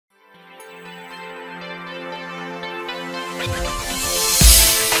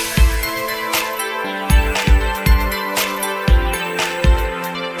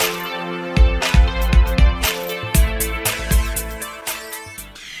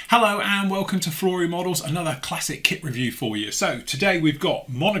Hello and welcome to Flory Models, another classic kit review for you. So today we've got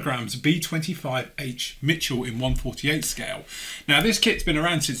Monogram's B-25H Mitchell in 1/48 scale. Now this kit's been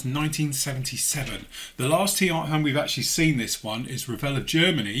around since 1977. The last time we've actually seen this one is Revell of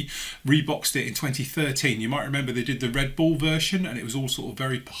Germany reboxed it in 2013. You might remember they did the Red Bull version and it was all sort of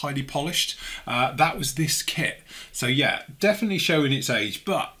very highly polished. That was this kit. So yeah, definitely showing its age,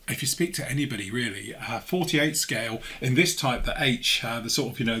 but if you speak to anybody really, 48 scale in this type, the H, the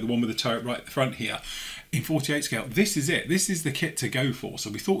sort of, you know, the one with the turret right at the front here, in 48 scale, this is it. This is the kit to go for. So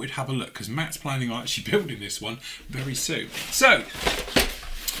we thought we'd have a look because Matt's planning on actually building this one very soon. So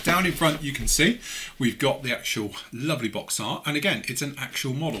down in front you can see we've got the actual lovely box art, and again it's an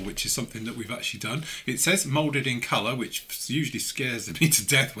actual model, which is something that we've actually done. It says moulded in colour, which usually scares me to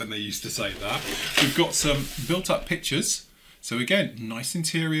death when they used to say that. We've got some built up pictures. So again, nice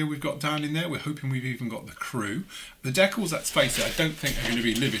interior we've got down in there. We're hoping we've even got the crew. The decals, let's face it, I don't think are going to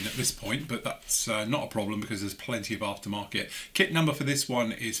be living at this point, but that's not a problem because there's plenty of aftermarket. Kit number for this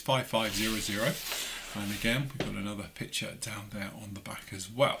one is 5500. And again, we've got another picture down there on the back as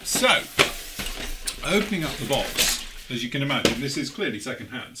well. So, opening up the box, as you can imagine, this is clearly second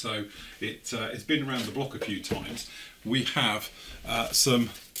hand, so it's been around the block a few times. We have some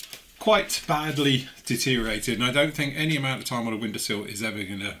quite badly deteriorated, and I don't think any amount of time on a windowsill is ever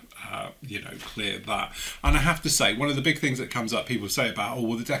going to you know, clear that. And I have to say, one of the big things that comes up, people say about, oh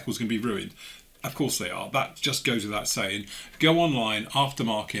well, the decal's going to be ruined. Of course they are. That just goes without saying. Go online,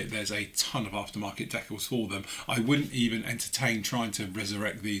 aftermarket, there's a ton of aftermarket decals for them. I wouldn't even entertain trying to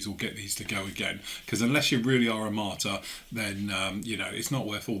resurrect these or get these to go again, because unless you really are a martyr, then you know, it's not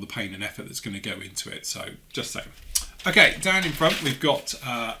worth all the pain and effort that's going to go into it. So just saying. Okay, down in front we've got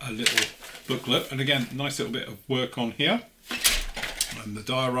a little booklet, and again, nice little bit of work on here. And the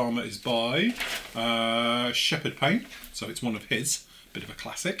diorama is by Shepherd Paint, so it's one of his, bit of a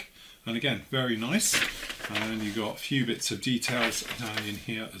classic. And again, very nice. And you've got a few bits of details down in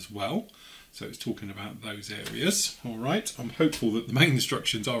here as well. So it's talking about those areas. All right, I'm hopeful that the main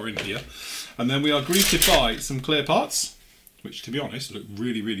instructions are in here. And then we are greeted by some clear parts, which to be honest look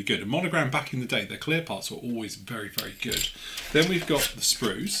really, really good. And Monogram back in the day, their clear parts were always very, very good. Then we've got the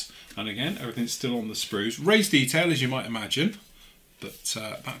sprues. And again, everything's still on the sprues. Raised detail, as you might imagine. But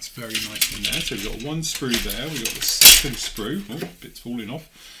that's very nice in there. So we've got one sprue there. We've got the second sprue. Oh, bit's falling off.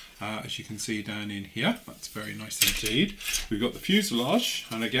 As you can see down in here, that's very nice indeed. We've got the fuselage,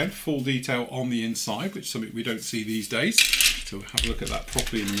 and again, full detail on the inside, which is something we don't see these days. So we'll have a look at that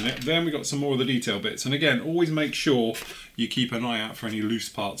properly in a minute. Then we've got some more of the detail bits. And again, always make sure you keep an eye out for any loose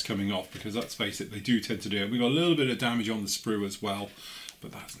parts coming off, because let's face it, they do tend to do it. We've got a little bit of damage on the sprue as well,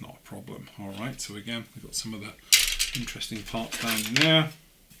 but that's not a problem. All right, so again, we've got some of the interesting parts down in there.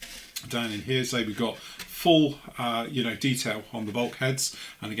 Down in here, say we've got full you know, detail on the bulkheads,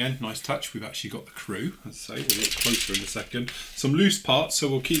 and again, nice touch, we've actually got the crew. As I say, we'll look closer in a second. Some loose parts, so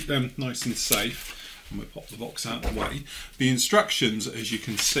we'll keep them nice and safe, and we'll pop the box out of the way. The instructions, as you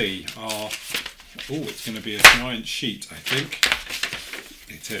can see, are, oh, it's going to be a giant sheet, I think.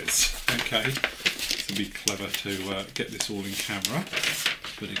 It is. Okay, it'll be clever to get this all in camera.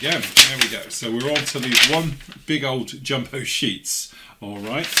 But again, there we go. So we're on to these one big old jumbo sheets. All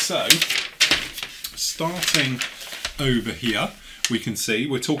right, so starting over here, we can see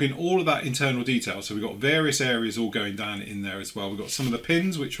we're talking all of that internal detail. So we've got various areas all going down in there as well. We've got some of the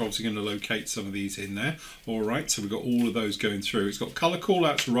pins, which are obviously going to locate some of these in there. All right, so we've got all of those going through. It's got colour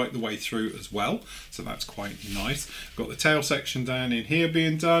callouts right the way through as well, so that's quite nice. We've got the tail section down in here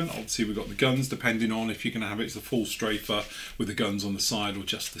being done. Obviously we've got the guns, depending on if you're going to have it as a full strafer with the guns on the side or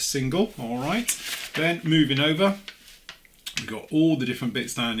just the single. All right, then moving over, we've got all the different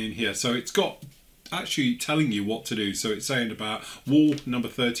bits down in here. So it's got actually telling you what to do. So it's saying about wall number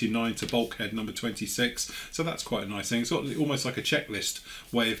 39 to bulkhead number 26. So that's quite a nice thing. It's got almost like a checklist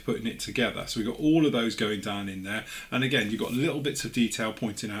way of putting it together. So we've got all of those going down in there. And again, you've got little bits of detail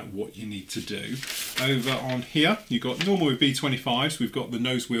pointing out what you need to do. Over on here, you've got normal with B-25s. We've got the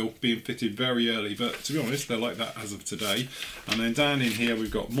nose wheel being fitted very early, but to be honest, they're like that as of today. And then down in here,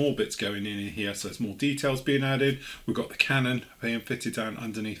 we've got more bits going in here. So there's more details being added. We've got the cannon being fitted down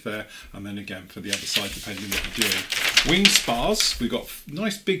underneath there. And then again, for the other side, depending on what you're doing. Wing spars, we've got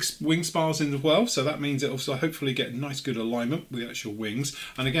nice big wing spars in as well, so that means it also hopefully get nice good alignment with the actual wings.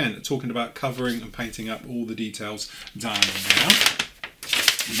 And again, talking about covering and painting up all the details down in there.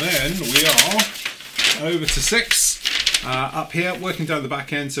 Then we are over to 6. Up here, working down the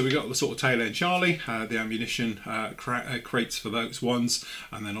back end, so we've got the sort of tail end Charlie, the ammunition crates for those ones,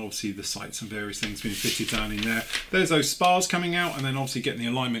 and then obviously the sights and various things being fitted down in there. There's those spars coming out, and then obviously getting the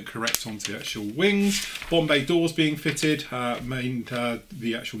alignment correct onto the actual wings. Bomb bay doors being fitted,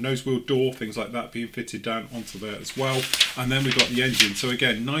 the actual nose wheel door, things like that being fitted down onto there as well. And then we've got the engine. So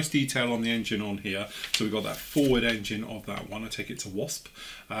again, nice detail on the engine on here. So we've got that forward engine of that one. I take it to Wasp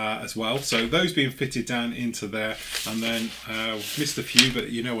as well. So those being fitted down into there, and then missed a few, but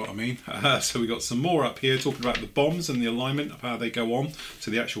you know what I mean. So we got some more up here talking about the bombs and the alignment of how they go on to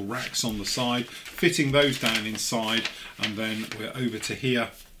the actual racks on the side, fitting those down inside, and then we're over to here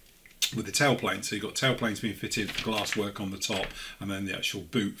with the tailplane. So you've got tailplanes being fitted, glass work on the top, and then the actual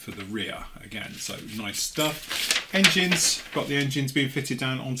boot for the rear again. So nice stuff. Engines, got the engines being fitted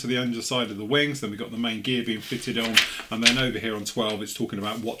down onto the underside of the wings. Then we've got the main gear being fitted on, and then over here on 12 it's talking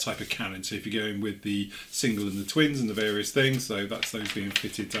about what type of cannon. So if you're going with the single and the twins and the various things, so that's those being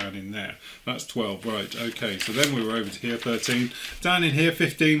fitted down in there. That's 12, right, okay. So then we were over to here, 13. Down in here,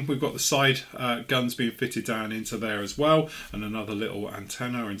 15, we've got the side guns being fitted down into there as well, and another little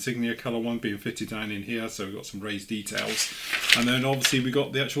antenna or insignia colour one being fitted down in here. So we've got some raised details, and then obviously we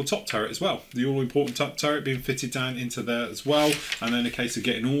got the actual top turret as well, the all important top turret being fitted down into there as well, and then a case of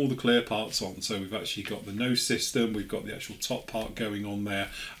getting all the clear parts on. So we've actually got the nose system, we've got the actual top part going on there,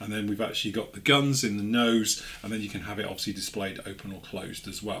 and then we've actually got the guns in the nose, and then you can have it obviously displayed open or closed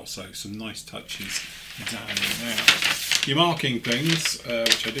as well. So some nice touches down in there. Your marking things,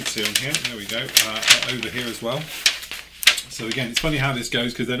 which I did see on here, there we go, over here as well. So again, it's funny how this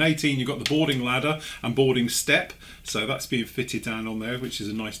goes, because then 18 you've got the boarding ladder and boarding step, so that's being fitted down on there, which is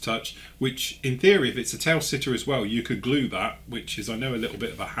a nice touch, which in theory if it's a tail sitter as well you could glue that, which is I know a little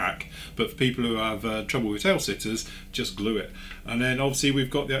bit of a hack, but for people who have trouble with tail sitters, just glue it. And then obviously we've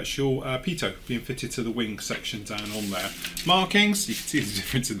got the actual pitot being fitted to the wing section down on there. Markings, you can see the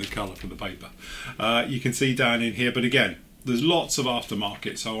difference in the colour from the paper, you can see down in here, but again there's lots of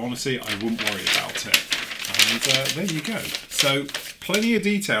aftermarket, so honestly I wouldn't worry about it. And there you go. So plenty of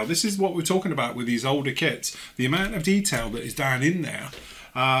detail. This is what we're talking about with these older kits. The amount of detail that is down in there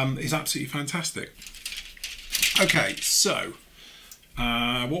is absolutely fantastic. Okay, so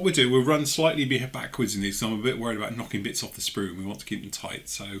what we'll do, we'll run slightly backwards in these, so I'm a bit worried about knocking bits off the sprue and we want to keep them tight.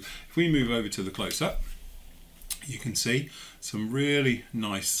 So if we move over to the close-up, you can see some really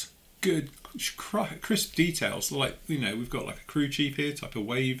nice, good, crisp details. Like, you know, we've got like a crew chief here, type of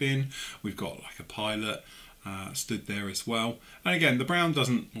wave in, we've got like a pilot stood there as well. And again, the brown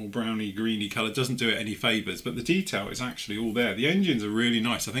doesn't, or browny greeny colour doesn't do it any favours, but the detail is actually all there. The engines are really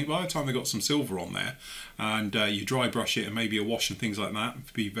nice. I think by the time they got some silver on there and you dry brush it and maybe a wash and things like that,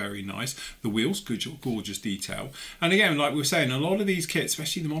 would be very nice. The wheels, good, gorgeous detail. And again, like we were saying, a lot of these kits,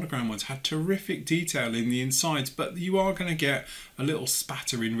 especially the Monogram ones, had terrific detail in the insides, but you are going to get a little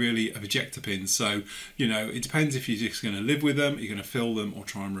spattering really of ejector pins. So, you know, it depends if you're just going to live with them, you're going to fill them or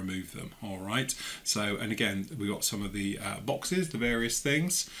try and remove them. All right. So, and again, we've got some of the boxes, the various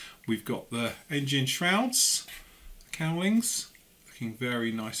things. We've got the engine shrouds, the cowlings, looking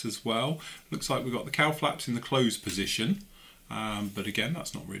very nice as well. Looks like we've got the cowl flaps in the closed position. But again,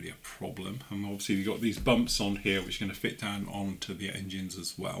 that's not really a problem. And obviously we've got these bumps on here which are going to fit down onto the engines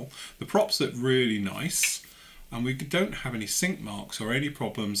as well. The props look really nice, and we don't have any sink marks or any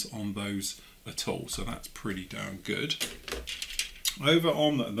problems on those at all, so that's pretty darn good. Over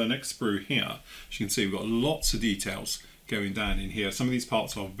on the next sprue here, as you can see, we've got lots of details going down in here. Some of these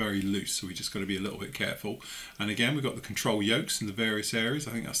parts are very loose, so we just got to be a little bit careful. And again, we've got the control yokes in the various areas.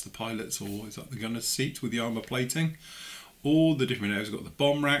 I think that's the pilot's, or is that the gunner's seat with the armour plating? All the different areas. We've got the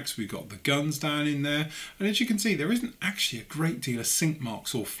bomb racks, we've got the guns down in there, and as you can see, there isn't actually a great deal of sink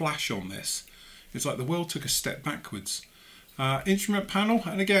marks or flash on this. It's like the world took a step backwards. Instrument panel,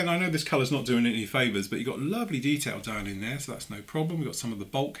 and again, I know this colour's not doing any favours, but you've got lovely detail down in there, so that's no problem. We've got some of the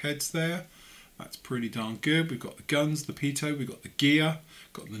bulkheads there. That's pretty darn good. We've got the guns, the pitot, we've got the gear,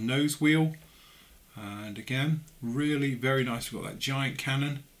 got the nose wheel, and again, really very nice. We've got that giant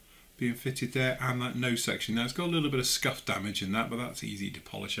cannon being fitted there, and that nose section. Now it's got a little bit of scuff damage in that, but that's easy to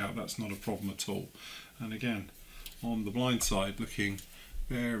polish out. That's not a problem at all. And again, on the blind side, looking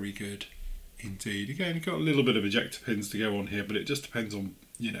very good indeed. Again, you've got a little bit of ejector pins to go on here, but it just depends on,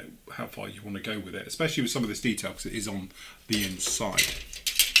 you know, how far you want to go with it, especially with some of this detail, because it is on the inside.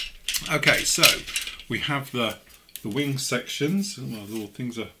 Okay, so we have the wing sections. Well, little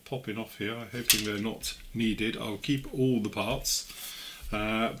things are popping off here. I'm hoping they're not needed. I'll keep all the parts.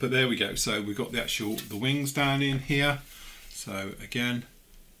 But there we go. So we've got the wings down in here. So again,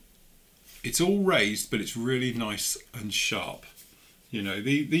 it's all raised, but it's really nice and sharp. You know,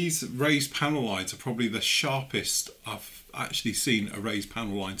 these raised panel lines are probably the sharpest I've actually seen a raised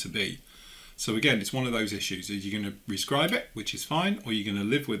panel line to be. So again, it's one of those issues. Is you're going to rescribe it, which is fine, or you're going to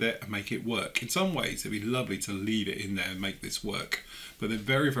live with it and make it work. In some ways, it'd be lovely to leave it in there and make this work. But they're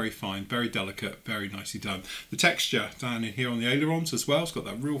very, very fine, very delicate, very nicely done. The texture down in here on the ailerons as well, it's got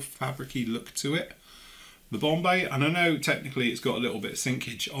that real fabricy look to it. The Bombay, and I know technically it's got a little bit of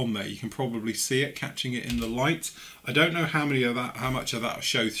sinkage on there. You can probably see it catching it in the light. I don't know how much of that will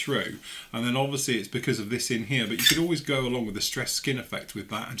show through. And then obviously it's because of this in here, but you could always go along with the stress skin effect with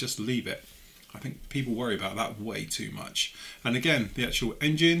that and just leave it. I think people worry about that way too much. And again, the actual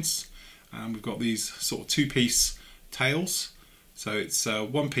engines, and we've got these sort of two-piece tails. So it's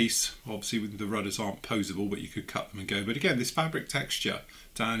one piece, obviously the rudders aren't posable, but you could cut them and go. But again, this fabric texture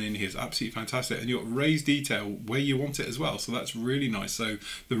down in here is absolutely fantastic. And you've got raised detail where you want it as well. So that's really nice. So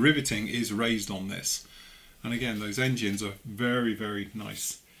the riveting is raised on this. And again, those engines are very, very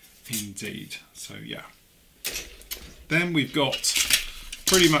nice indeed. So yeah. Then we've got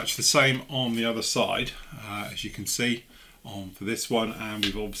pretty much the same on the other side, as you can see for this one. And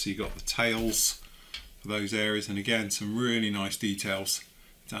we've obviously got the tails for those areas, and again some really nice details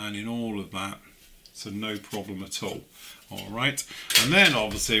down in all of that, so no problem at all. All right, and then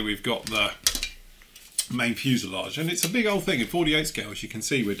obviously we've got the main fuselage, and it's a big old thing in 48 scale. As you can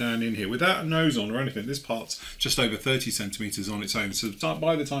see, we're down in here without a nose on or anything. This part's just over 30 centimeters on its own, so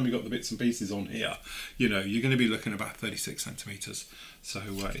by the time you've got the bits and pieces on here, you know, you're going to be looking at about 36 centimeters. So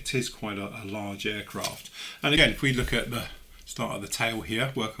it is quite a large aircraft. And again, if we look at the start of the tail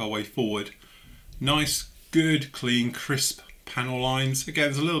here, work our way forward, nice, good, clean, crisp panel lines. Again,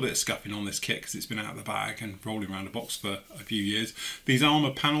 there's a little bit of scuffing on this kit because it's been out of the bag and rolling around the box for a few years. These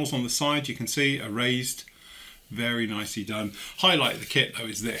armour panels on the side, you can see, are raised, very nicely done. Highlight of the kit though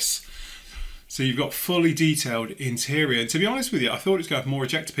is this. So you've got fully detailed interior, and to be honest with you, I thought it was going to have more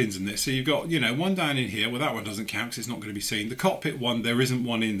ejector pins in this. So you've got, you know, one down in here. Well, that one doesn't count because it's not going to be seen. The cockpit one, there isn't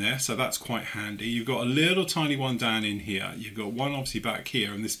one in there, so that's quite handy. You've got a little tiny one down in here. You've got one obviously back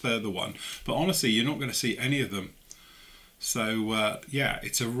here and this further one, but honestly, you're not going to see any of them. So yeah,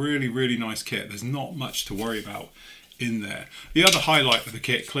 it's a really, really nice kit. There's not much to worry about in there. The other highlight of the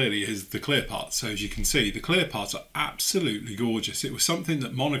kit clearly is the clear parts. So as you can see, the clear parts are absolutely gorgeous. It was something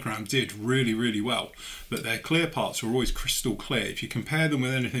that Monogram did really, really well, that their clear parts were always crystal clear. If you compare them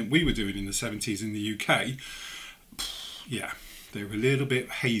with anything we were doing in the 70s in the UK, yeah, they're a little bit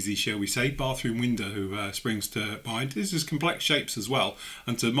hazy, shall we say. Bathroom window springs to mind. This is complex shapes as well,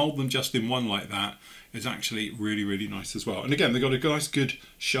 and to mould them just in one like that is actually really, really nice as well. And again, they've got a nice, good,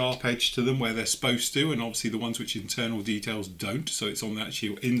 sharp edge to them where they're supposed to, and obviously the ones which internal details don't, so it's on the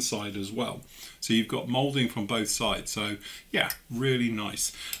actual inside as well. So you've got moulding from both sides, so yeah, really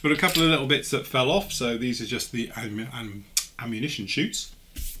nice. Got a couple of little bits that fell off, so these are just the ammunition chutes.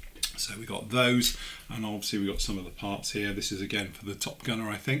 So we got those, and obviously we got some of the parts here. This is again for the top gunner,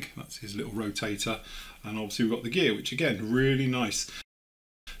 I think. That's his little rotator, and obviously we've got the gear, which again, really nice.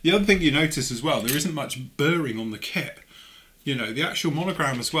 The other thing you notice as well, there isn't much burring on the kit. You know, the actual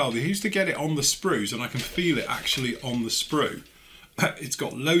Monogram as well, they used to get it on the sprues, and I can feel it actually on the sprue. It's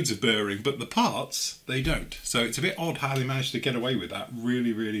got loads of burring, but the parts, they don't. So it's a bit odd how they managed to get away with that.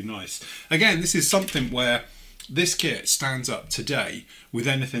 Really, really nice. Again, this is something where this kit stands up today with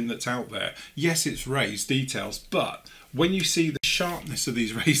anything that's out there. Yes, it's raised details, but when you see the sharpness of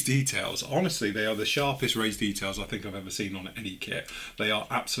these raised details, honestly, they are the sharpest raised details I think I've ever seen on any kit. They are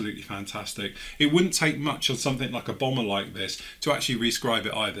absolutely fantastic. It wouldn't take much on something like a bomber like this to actually rescribe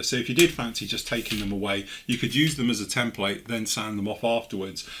it either. So if you did fancy just taking them away, you could use them as a template, then sand them off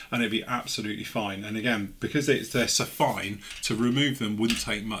afterwards, and it'd be absolutely fine. And again, because they're so fine, to remove them wouldn't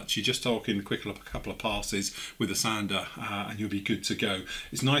take much. You're just talking a couple of passes with a sander, and you'll be good to go.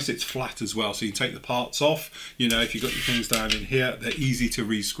 It's nice, it's flat as well, so you can take the parts off. You know, if you've got your things down in here, they're easy to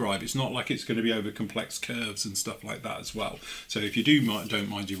rescribe. It's not like it's going to be over complex curves and stuff like that as well. So if you don't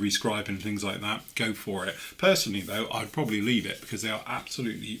mind you rescribing and things like that, go for it. Personally though, I'd probably leave it because they are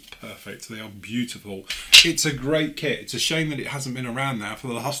absolutely perfect. They are beautiful. It's a great kit. It's a shame that it hasn't been around now for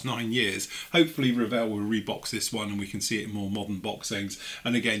the last 9 years. Hopefully Revell will rebox this one and we can see it in more modern boxings.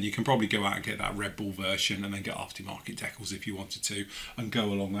 And again, you can probably go out and get that Red Bull version and then get aftermarket decals if you wanted to and go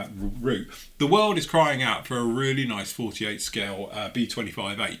along that route. The world is crying out for a really nice 48 scale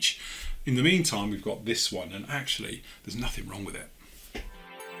B-25H. In the meantime, we've got this one, and actually there's nothing wrong with it.